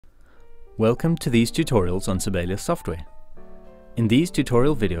Welcome to these tutorials on Sibelius software. In these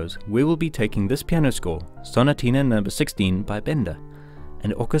tutorial videos, we will be taking this piano score, Sonatina No. 16 by Bender,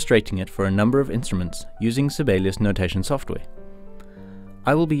 and orchestrating it for a number of instruments using Sibelius notation software.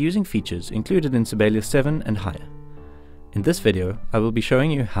 I will be using features included in Sibelius 7 and higher. In this video, I will be showing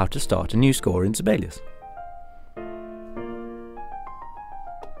you how to start a new score in Sibelius.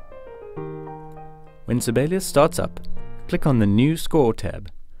 When Sibelius starts up, click on the New Score tab.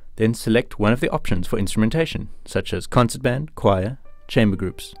 Then select one of the options for instrumentation, such as concert band, choir, chamber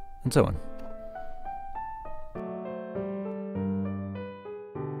groups, and so on.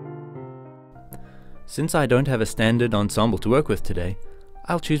 Since I don't have a standard ensemble to work with today,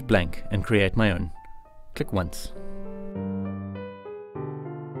 I'll choose blank and create my own. Click once.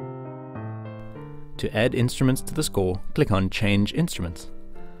 To add instruments to the score, click on Change Instruments.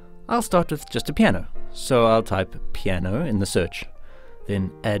 I'll start with just a piano, so I'll type piano in the search.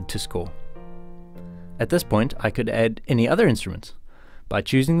 Then Add to Score. At this point, I could add any other instruments by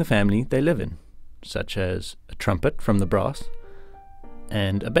choosing the family they live in, such as a trumpet from the brass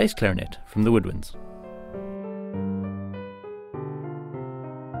and a bass clarinet from the woodwinds.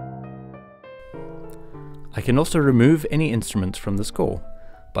 I can also remove any instruments from the score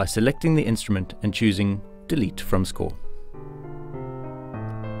by selecting the instrument and choosing Delete from Score.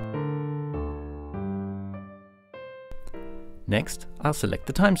 Next, I'll select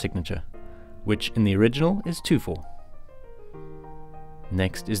the time signature, which in the original is 2/4.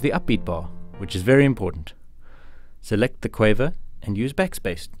 Next is the upbeat bar, which is very important. Select the quaver and use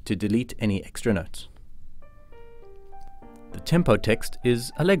backspace to delete any extra notes. The tempo text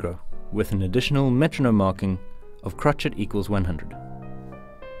is allegro, with an additional metronome marking of crotchet equals 100.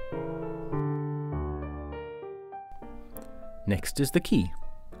 Next is the key.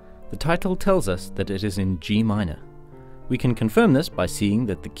 The title tells us that it is in G minor. We can confirm this by seeing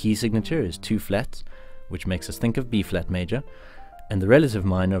that the key signature is 2 flats, which makes us think of B flat major, and the relative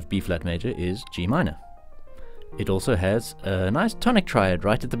minor of B flat major is G minor. It also has a nice tonic triad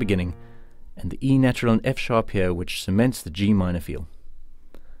right at the beginning, and the E natural and F sharp here, which cements the G minor feel.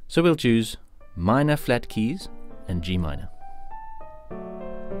 So we'll choose minor flat keys and G minor.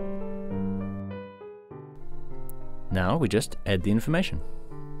 Now we just add the information.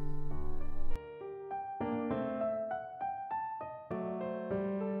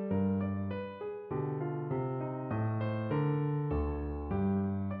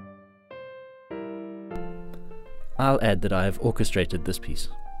 I'll add that I have orchestrated this piece.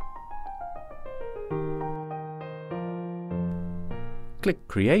 Click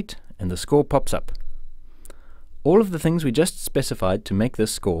Create and the score pops up. All of the things we just specified to make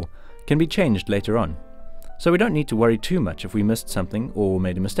this score can be changed later on, so we don't need to worry too much if we missed something or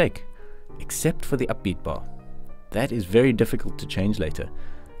made a mistake, except for the upbeat bar. That is very difficult to change later,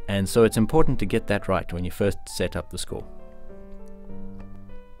 and so it's important to get that right when you first set up the score.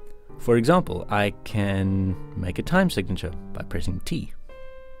 For example, I can make a time signature by pressing T.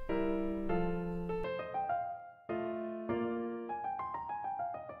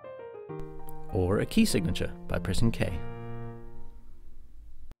 Or a key signature by pressing K.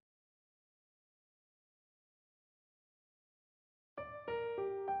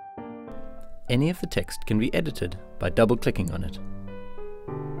 Any of the text can be edited by double-clicking on it.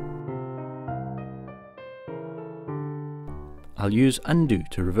 I'll use Undo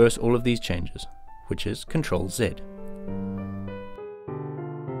to reverse all of these changes, which is Ctrl-Z.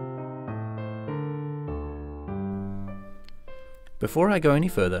 Before I go any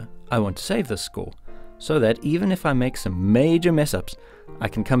further, I want to save this score, so that even if I make some major mess-ups, I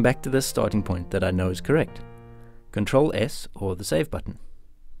can come back to this starting point that I know is correct. Ctrl-S or the Save button.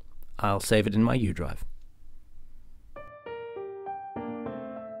 I'll save it in my U drive.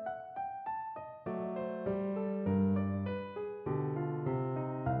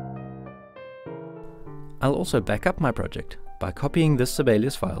 I'll also back up my project by copying this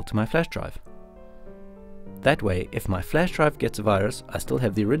Sibelius file to my flash drive. That way, if my flash drive gets a virus, I still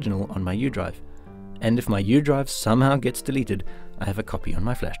have the original on my U drive, and if my U drive somehow gets deleted, I have a copy on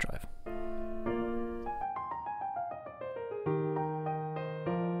my flash drive.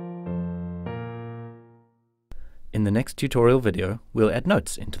 In the next tutorial video, we'll add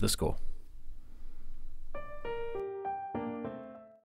notes into the score.